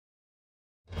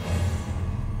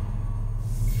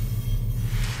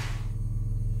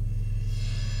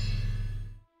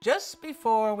Just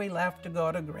before we left to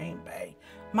go to Green Bay,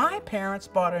 my parents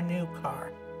bought a new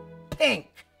car,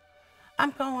 pink.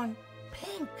 I'm going,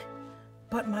 pink?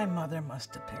 But my mother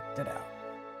must have picked it out.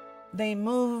 They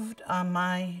moved on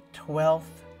my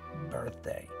 12th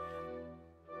birthday,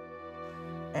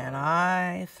 and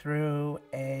I threw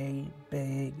a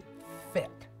big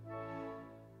fit.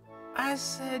 I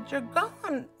said, "You're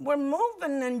gone. We're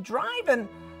moving and driving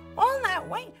all that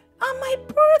way on my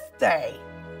birthday."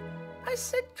 I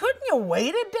said, "Couldn't you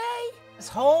wait a day?" This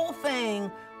whole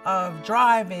thing of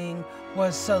driving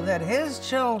was so that his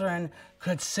children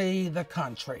could see the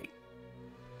country.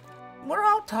 We're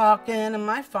all talking, and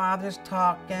my father's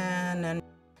talking, and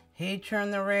he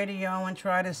turned the radio and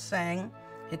tried to sing.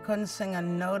 He couldn't sing a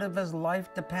note of his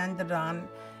life depended on,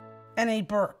 and he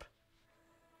burped.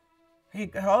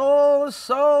 Oh,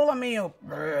 sole mio.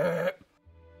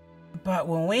 But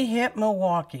when we hit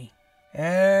Milwaukee,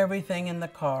 everything in the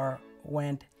car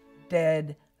went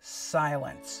dead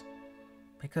silence,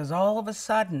 because all of a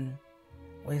sudden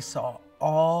we saw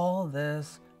all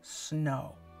this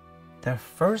snow. The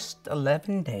first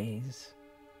 11 days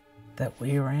that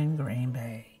we were in Green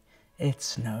Bay, it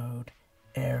snowed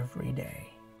every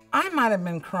day. I might have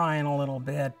been crying a little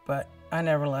bit, but I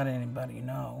never let anybody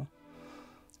know.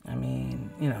 I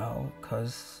mean, you know,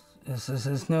 because this is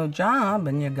his new job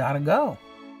and you gotta go.